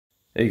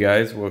Hey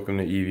guys, welcome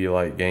to EV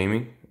Light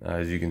Gaming.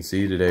 As you can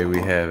see, today we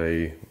have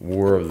a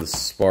War of the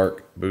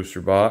Spark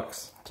booster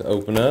box to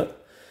open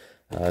up.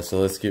 So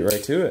let's get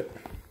right to it.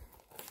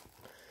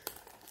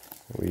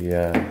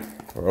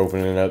 We're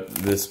opening up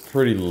this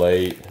pretty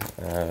late.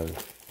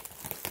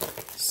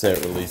 Set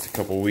released a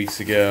couple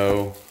weeks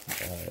ago.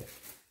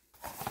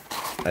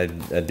 I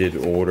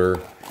did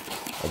order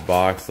a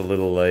box a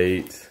little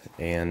late,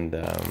 and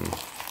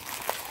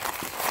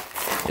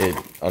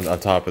on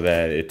top of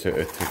that, it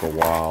took a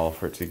while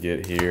for it to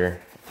get here.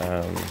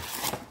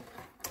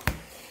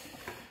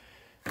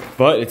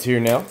 But it's here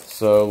now,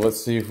 so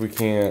let's see if we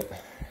can't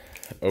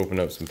open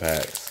up some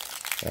packs.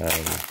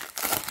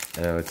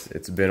 I know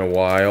it's been a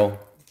while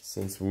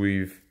since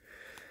we've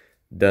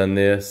done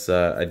this.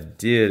 I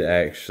did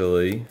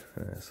actually,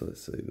 so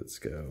let's see, let's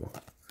go.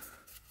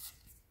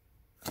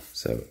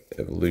 So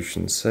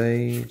Evolution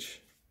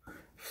Sage,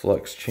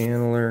 Flux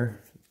Channeler,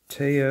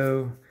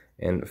 Teo,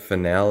 and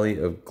Finale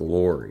of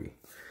Glory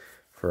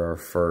for our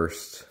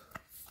first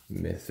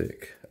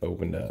Mythic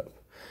opened up.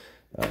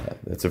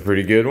 That's a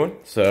pretty good one,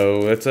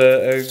 so that's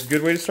a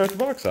good way to start the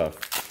box off.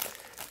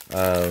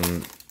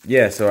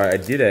 Yeah, so I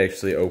did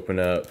actually open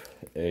up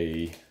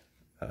a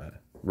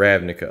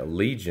Ravnica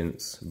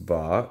Allegiance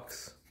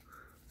box.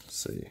 Let's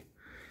see.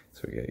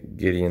 So we got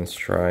Gideon's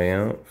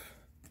Triumph,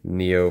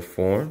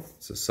 Neoform,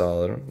 it's a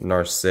solid one.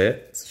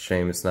 Narset, it's a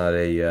shame it's not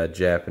a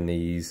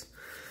Japanese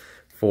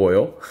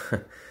foil.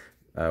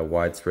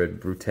 Widespread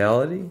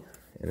Brutality,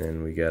 and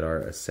then we got our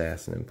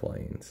Assassin in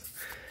Plains.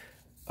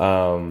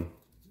 Yeah,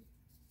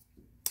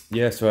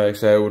 so I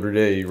ordered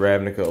a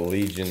Ravnica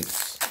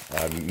Allegiance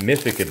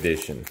Mythic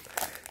Edition,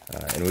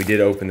 and we did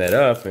open that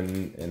up,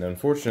 and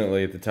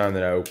unfortunately at the time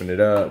that I opened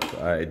it up,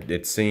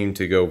 it seemed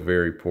to go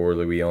very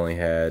poorly. We only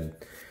had,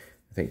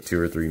 I think,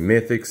 2 or 3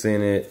 Mythics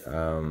in it,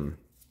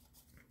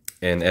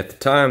 and at the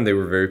time they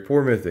were very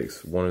poor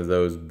Mythics, one of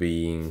those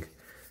being,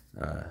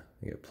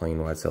 we got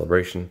Plain Wide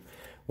Celebration,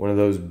 one of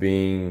those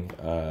being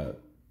the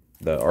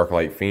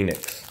Arclight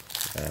Phoenix.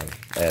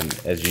 And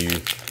as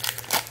you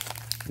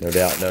no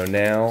doubt know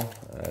now,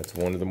 it's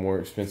one of the more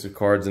expensive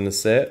cards in the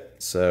set.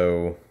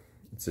 So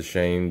it's a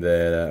shame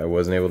that I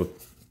wasn't able to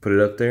put it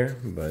up there,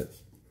 but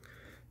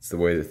it's the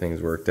way that things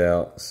worked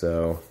out.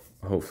 So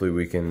hopefully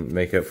we can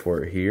make up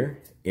for it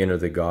here. Enter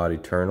the God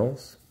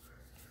Eternals.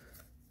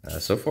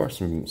 So far,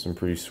 some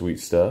pretty sweet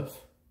stuff.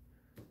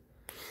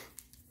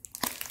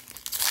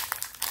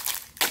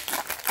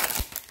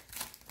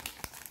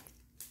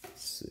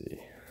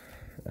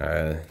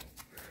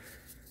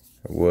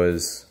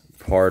 Was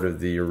part of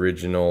the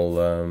original,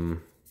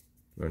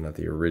 or not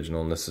the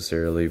original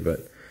necessarily, but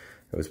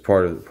it was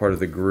part of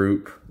the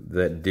group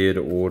that did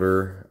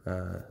order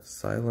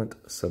Silent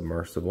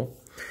Submersible,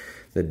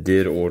 that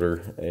did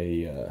order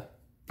a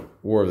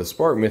War of the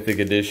Spark Mythic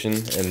Edition,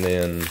 and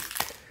then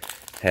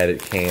had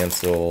it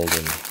canceled,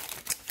 and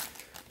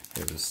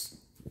it was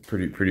a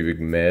pretty big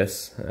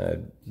mess.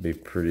 It'd be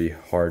pretty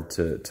hard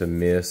to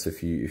miss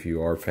if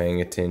you are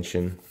paying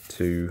attention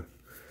to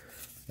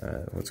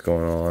what's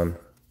going on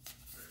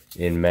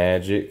in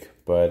Magic.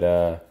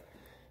 But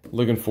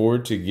looking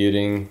forward to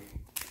getting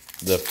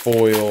the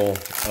foil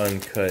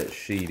uncut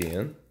sheet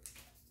in.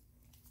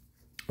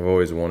 I've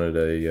always wanted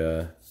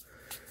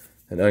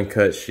an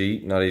uncut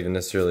sheet, not even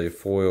necessarily a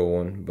foil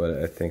one,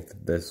 but I think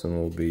that this one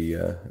will be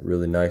a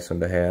really nice one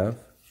to have.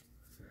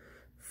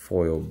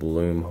 Foil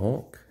Bloom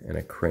Hulk and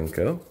a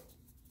Krenko.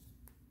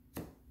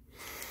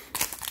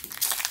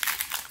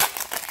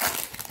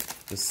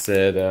 This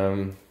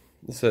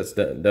set's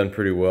done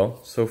pretty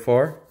well so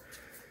far.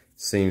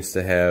 Seems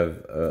to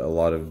have a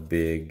lot of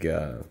big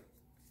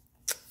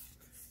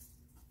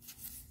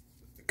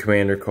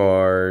commander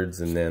cards,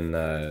 and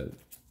then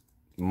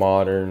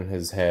Modern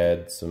has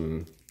had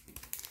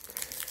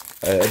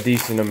a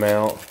decent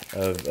amount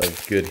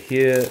of good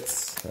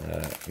hits.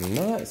 I'm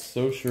not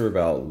so sure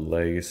about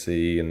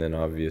Legacy, and then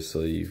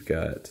obviously you've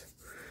got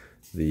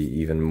the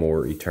even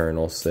more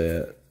Eternal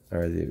set,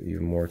 or the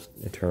even more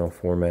Eternal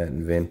format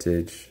and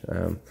Vintage.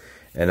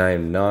 And I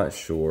am not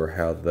sure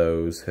how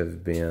those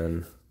have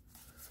been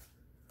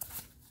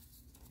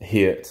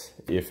hit,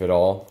 if at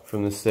all,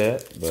 from the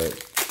set, but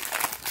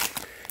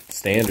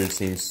Standard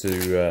seems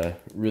to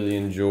really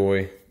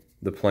enjoy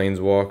the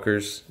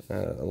Planeswalkers.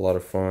 A lot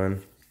of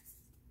fun.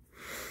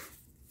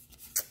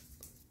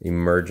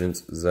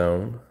 Emergence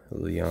Zone,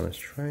 Liliana's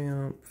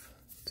Triumph,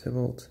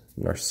 Tibalt,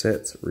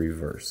 Narset's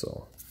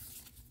Reversal.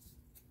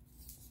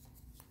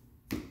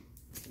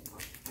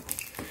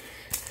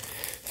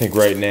 I think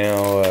right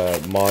now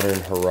Modern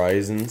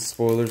Horizons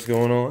spoilers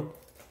going on.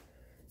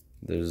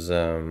 There's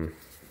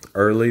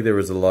early there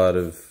was a lot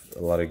of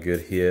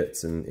good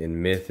hits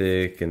in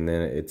Mythic, and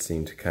then it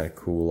seemed to kind of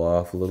cool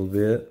off a little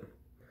bit.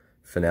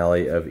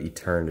 Finale of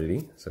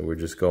Eternity, so we're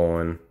just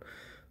going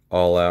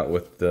all out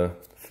with the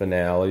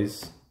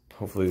finales.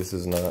 Hopefully this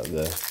is not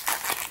the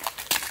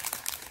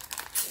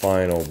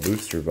final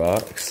booster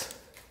box,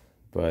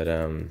 but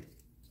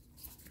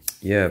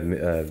yeah,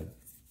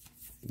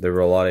 there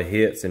were a lot of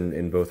hits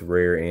in both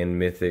Rare and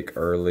Mythic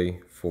early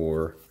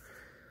for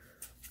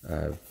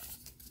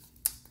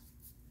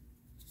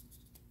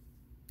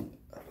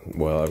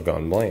Well, I've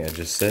gone blank. I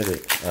just said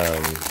it.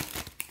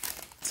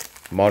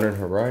 Modern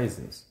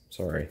Horizons.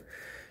 Sorry.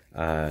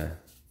 And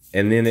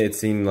then it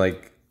seemed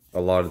like a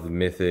lot of the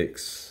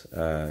mythics,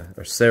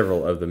 or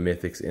several of the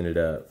mythics, ended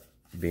up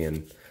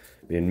being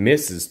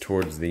misses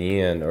towards the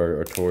end,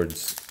 or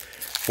towards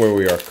where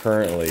we are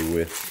currently,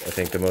 with I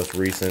think the most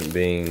recent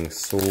being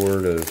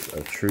Sword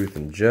of Truth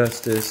and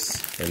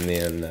Justice, and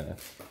then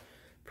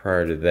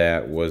prior to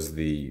that was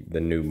the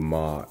new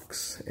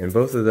Mox, and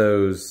both of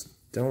those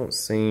don't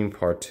seem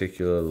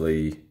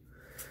particularly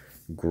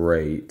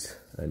great.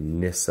 A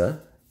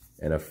Nissa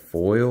and a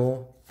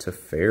foil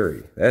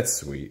Teferi. That's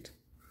sweet.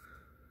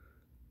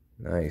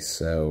 Nice.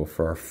 So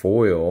for our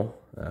foil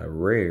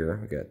rare,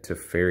 we got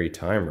Teferi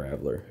Time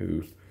Raveler,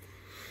 who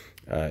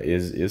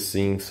is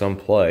seeing some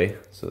play.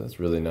 So that's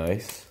really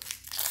nice.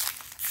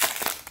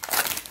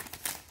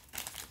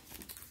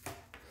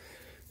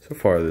 So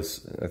far,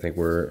 this, I think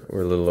we're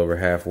a little over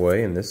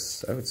halfway, and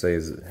this, I would say,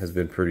 has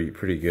been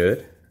pretty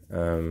good.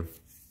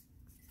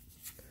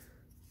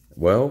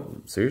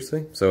 Well,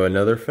 seriously. So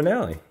another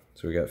finale.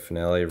 So we got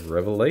Finale of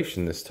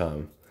Revelation this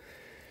time.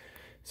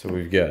 So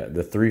we've got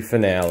the 3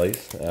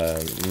 finales.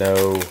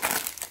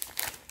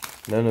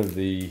 None of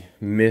the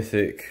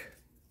mythic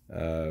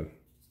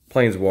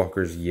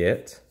planeswalkers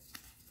yet.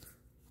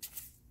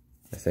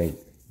 I think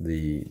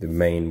the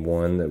main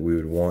one that we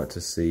would want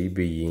to see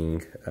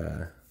being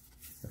a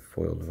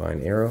foil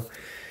Divine Arrow,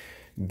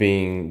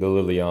 being the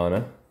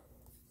Liliana.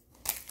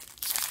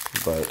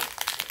 But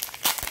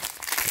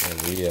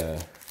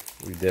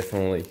we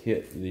definitely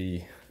hit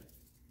the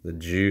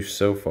juice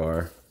so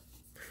far.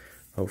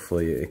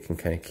 Hopefully it can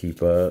kind of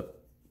keep up,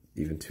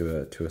 even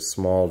to a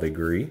small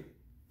degree.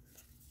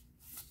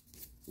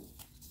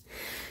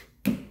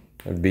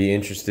 I'd be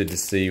interested to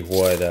see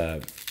what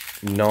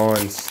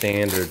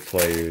non-standard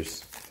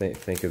players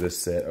think of this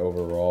set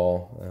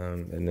overall,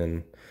 and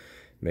then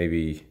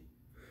maybe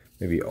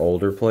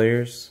older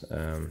players.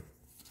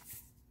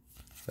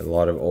 A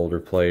lot of older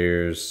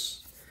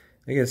players,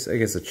 I guess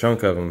a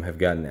chunk of them have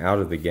gotten out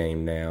of the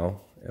game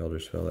now. Elder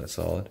Spell, that's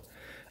solid.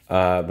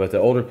 But the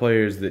older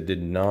players that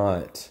did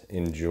not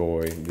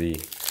enjoy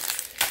the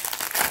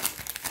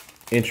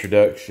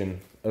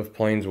introduction of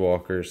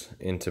Planeswalkers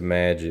into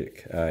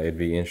Magic, it'd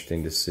be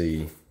interesting to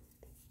see.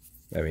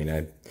 I mean,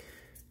 I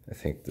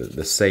think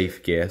the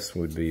safe guess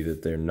would be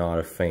that they're not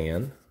a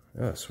fan.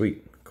 Oh,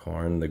 sweet.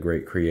 Karn, the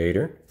Great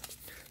Creator.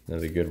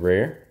 Another good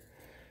rare.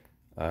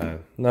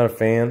 Not a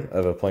fan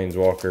of a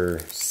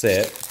Planeswalker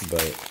set,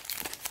 but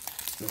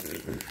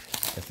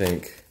I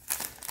think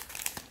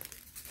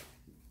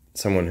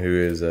someone who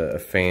is a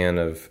fan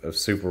of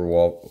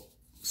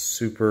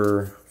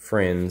Super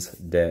Friends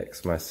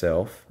decks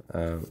myself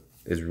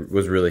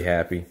was really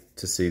happy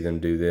to see them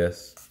do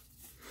this.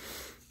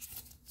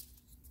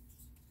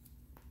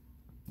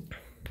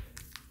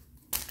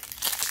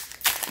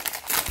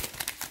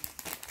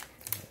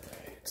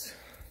 Alright.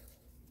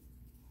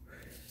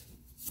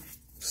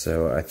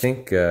 So I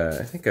think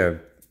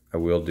I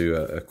will do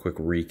a quick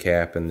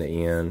recap in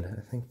the end.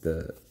 I think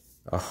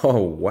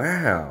oh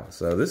wow!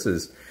 So this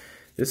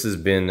has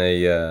been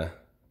a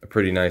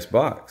pretty nice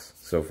box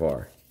so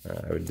far.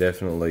 I would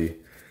definitely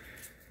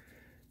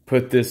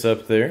put this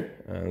up there.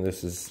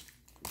 This is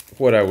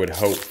what I would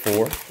hope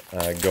for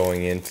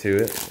going into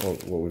it.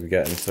 What we've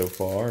gotten so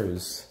far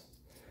is,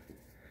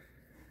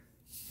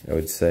 I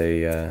would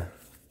say,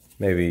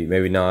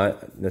 maybe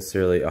not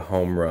necessarily a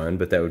home run,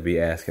 but that would be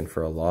asking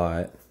for a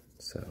lot.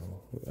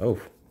 So, oh,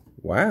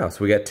 wow.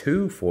 So we got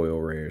 2 foil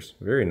rares.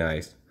 Very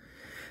nice.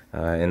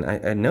 And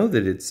I know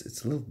that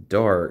it's a little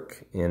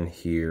dark in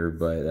here,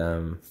 but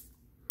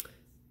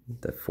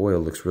that foil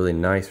looks really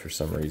nice for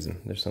some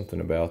reason. There's something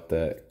about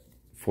that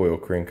foil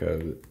Krenko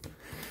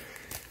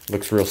that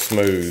looks real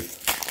smooth.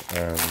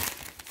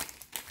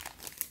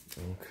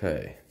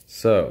 Okay,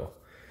 so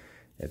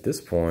at this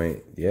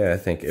point, yeah, I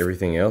think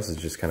everything else is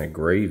just kind of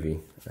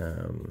gravy.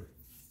 And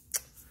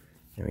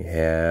we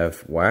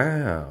have,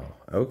 wow,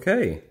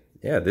 okay,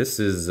 yeah, this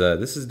is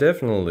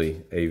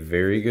definitely a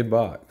very good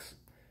box.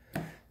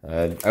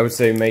 I would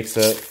say it makes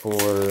up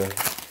for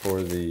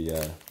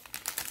the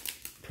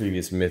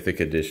previous Mythic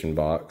Edition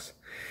box.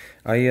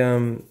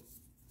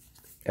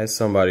 As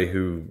somebody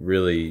who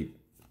really,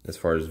 as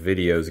far as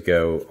videos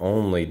go,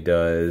 only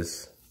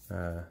does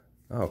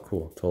oh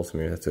cool,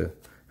 Tolsimir.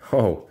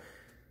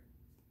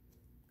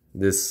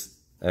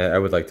 I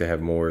would like to have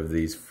more of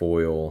these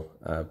foil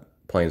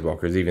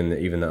Planeswalkers,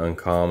 even the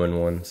uncommon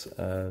ones.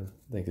 I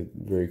think it's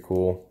very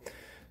cool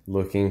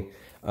looking.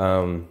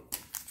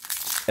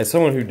 As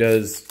someone who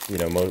does,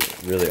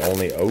 really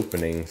only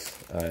openings,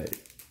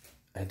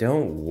 I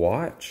don't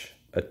watch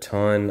a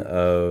ton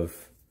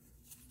of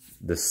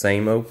the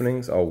same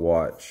openings. I'll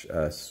watch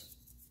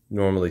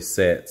normally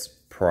sets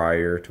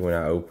prior to when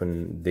I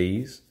open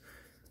these.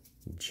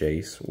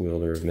 Jace,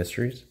 Wielder of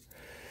Mysteries.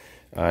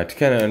 To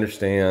kind of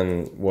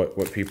understand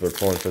what people are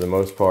pulling for the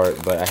most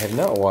part, but I have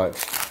not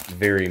watched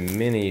very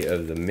many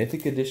of the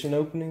Mythic Edition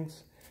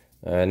openings.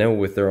 I know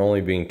with there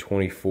only being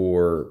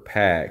 24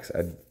 packs,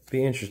 I'd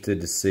be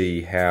interested to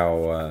see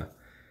how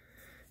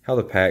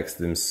the packs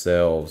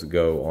themselves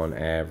go on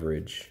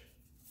average.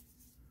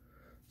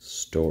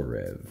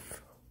 Storev.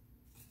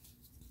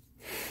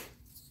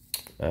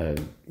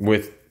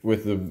 With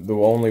the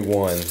only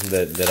one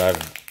that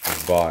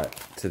I've bought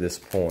to this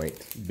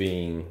point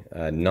being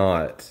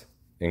not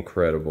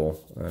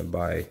incredible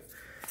by,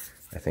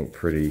 I think,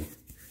 pretty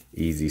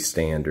easy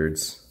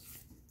standards.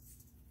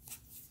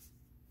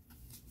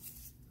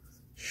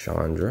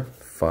 Chandra,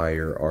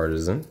 Fire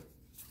Artisan.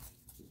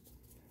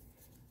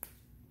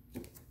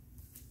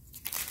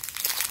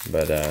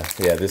 But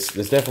yeah, this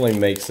definitely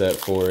makes up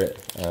for it.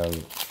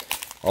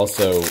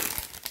 Also,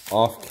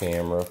 off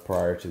camera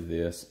prior to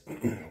this,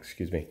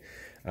 excuse me,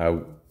 I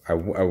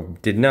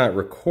did not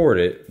record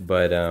it,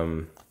 but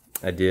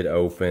I did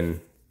open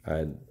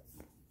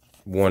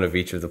one of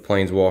each of the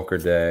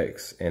Planeswalker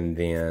decks, and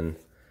then,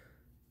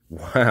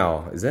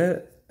 wow, is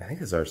that, I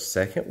think it's our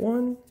second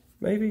one,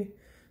 maybe?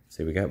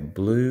 See, we got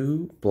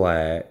blue,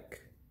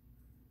 black,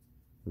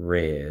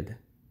 red,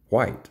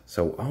 white.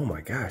 So, oh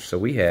my gosh, so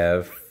we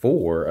have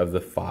 4 of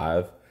the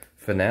 5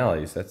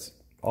 finales. That's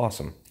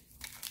awesome.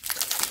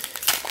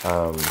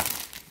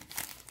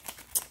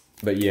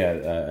 But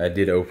yeah, I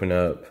did open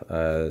up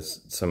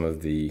some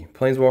of the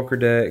Planeswalker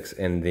decks,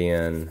 and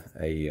then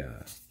a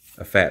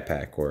fat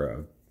pack,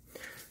 or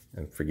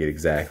I forget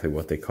exactly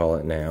what they call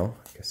it now.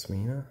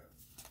 Kasmina.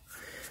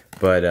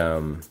 But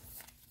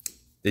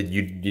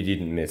you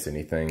didn't miss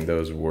anything.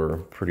 Those were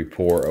pretty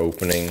poor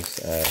openings.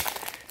 I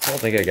don't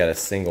think I got a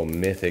single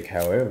mythic.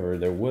 However,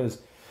 there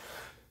was,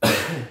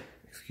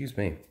 excuse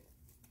me,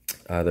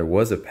 there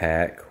was a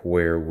pack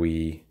where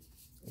we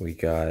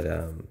got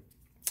a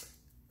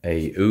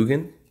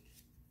Ugin,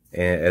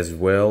 as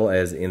well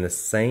as in the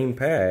same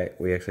pack,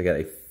 we actually got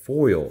a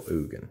foil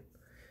Ugin.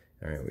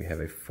 All right, we have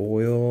a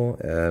foil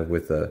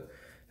with I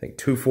think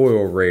 2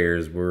 foil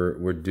rares.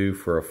 We're due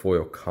for a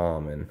foil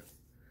common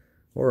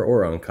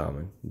or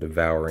uncommon,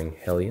 Devouring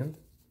Hellion.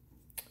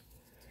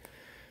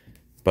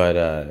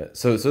 But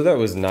so that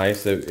was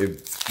nice.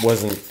 It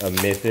wasn't a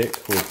mythic,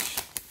 which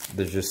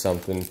there's just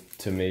something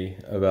to me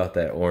about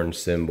that orange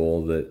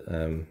symbol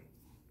that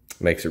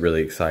makes it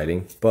really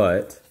exciting.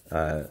 But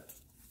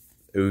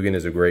Ugin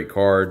is a great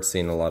card,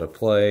 seen a lot of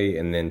play,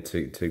 and then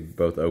to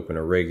both open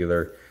a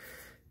regular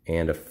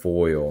and a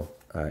foil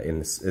in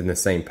the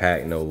same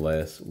pack, no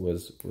less,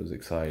 was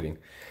exciting.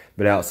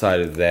 But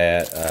outside of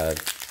that,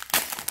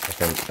 I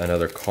think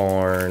another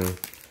Karn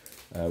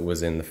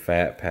was in the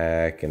fat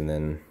pack, and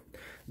then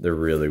there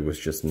really was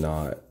just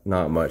not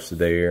much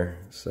there.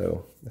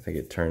 So I think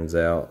it turns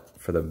out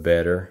for the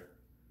better.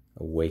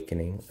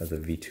 Awakening of the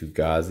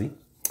Vitu-Ghazi.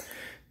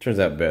 Turns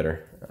out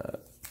better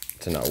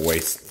to not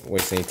waste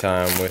any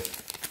time with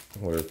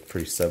what are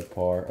pretty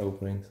subpar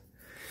openings.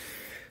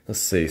 Let's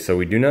see. So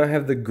we do not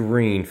have the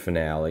green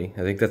finale.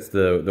 I think that's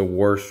the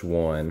worst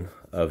one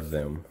of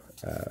them.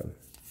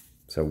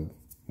 So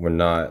we're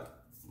not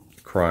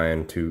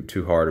crying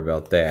too hard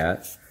about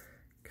that.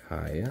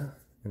 Kaya,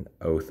 and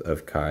Oath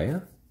of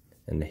Kaya,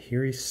 and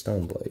Nahiri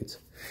Stoneblades.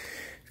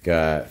 We've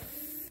got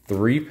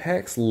 3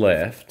 packs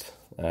left.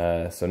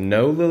 So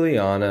no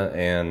Liliana,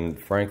 and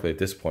frankly at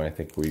this point I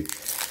think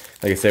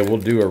like I said, we'll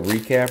do a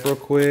recap real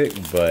quick,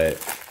 but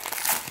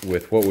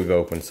with what we've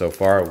opened so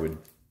far, a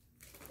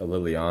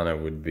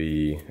Liliana would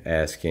be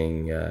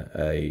asking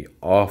a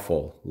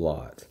awful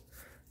lot.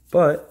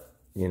 But,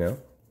 you know,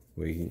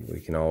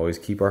 we can always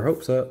keep our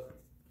hopes up.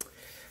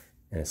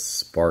 And a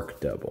Spark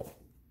Double.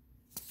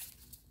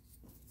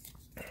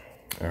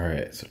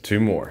 Alright, so 2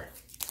 more.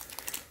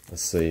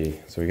 Let's see.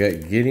 So we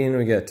got Gideon,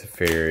 we got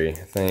Teferi.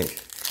 I think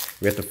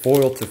we got the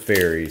foil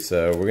Teferi,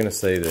 so we're gonna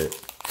say that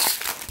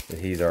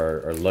he's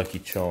our lucky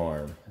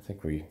charm. I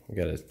think we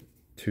got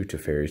 2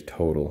 Teferis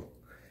total.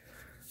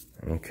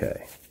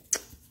 Okay.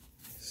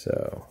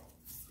 So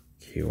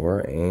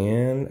Kiora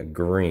and a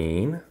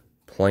green.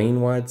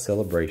 Plane-wide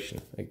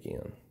Celebration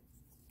again.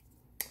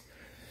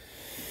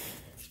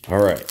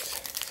 Alright.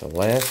 So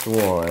last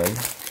one.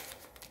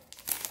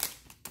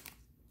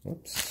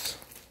 Whoops.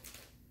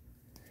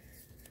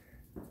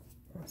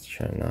 Let's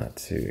try not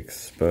to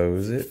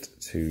expose it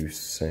too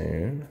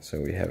soon.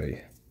 So we have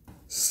a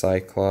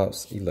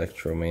Cyclops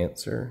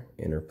Electromancer,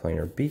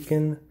 Interplanar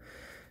Beacon,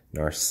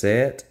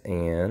 Narset,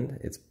 and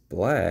it's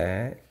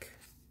black.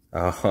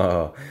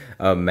 Oh,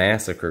 a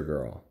Massacre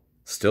Girl.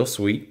 Still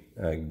sweet.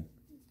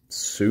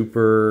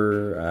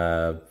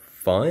 Super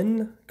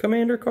fun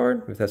commander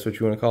card, if that's what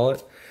you want to call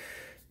it.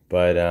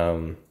 But,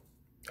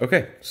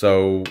 okay,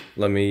 so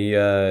let me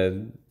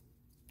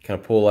kind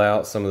of pull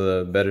out some of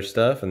the better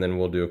stuff, and then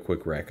we'll do a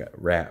quick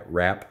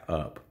wrap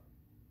up.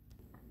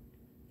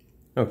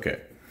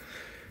 Okay,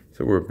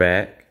 so we're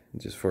back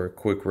just for a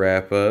quick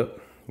wrap up.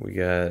 We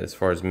got, as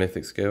far as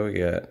mythics go, we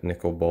got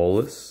Nicol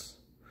Bolas,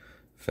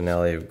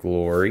 Finale of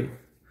Glory,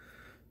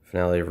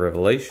 Finale of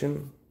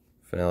Revelation,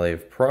 Finale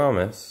of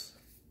Promise,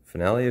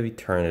 Finale of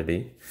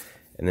Eternity,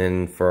 And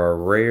then for our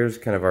rares,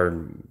 kind of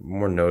our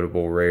more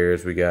notable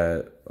rares, we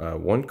got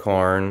one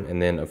Karn,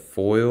 and then a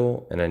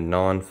foil and a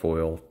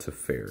non-foil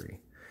Teferi.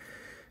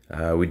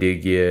 We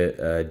did get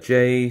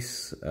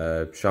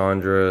Jace,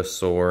 Chandra,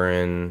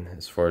 Sorin,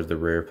 as far as the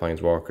rare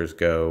planeswalkers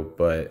go,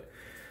 but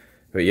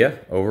yeah,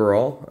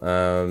 overall,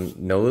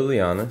 no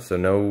Liliana, so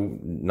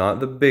not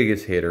the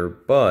biggest hitter,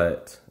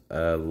 but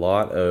a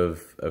lot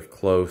of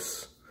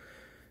close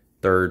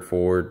third,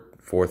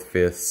 fourth,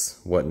 fifths,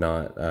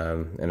 whatnot.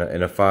 And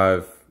a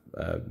 5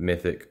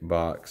 mythic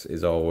box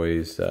is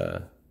always,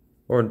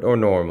 or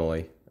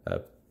normally, a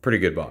pretty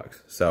good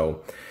box.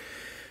 So,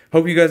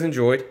 hope you guys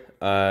enjoyed.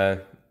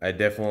 I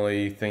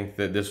definitely think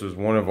that this was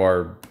one of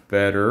our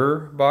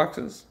better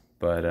boxes.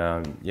 But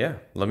yeah,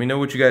 let me know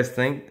what you guys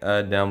think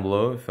down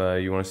below if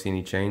you want to see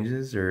any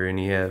changes or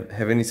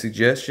have any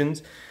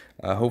suggestions.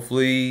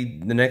 Hopefully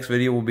the next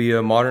video will be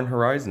a Modern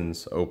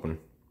Horizons open.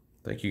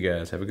 Thank you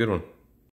guys. Have a good one.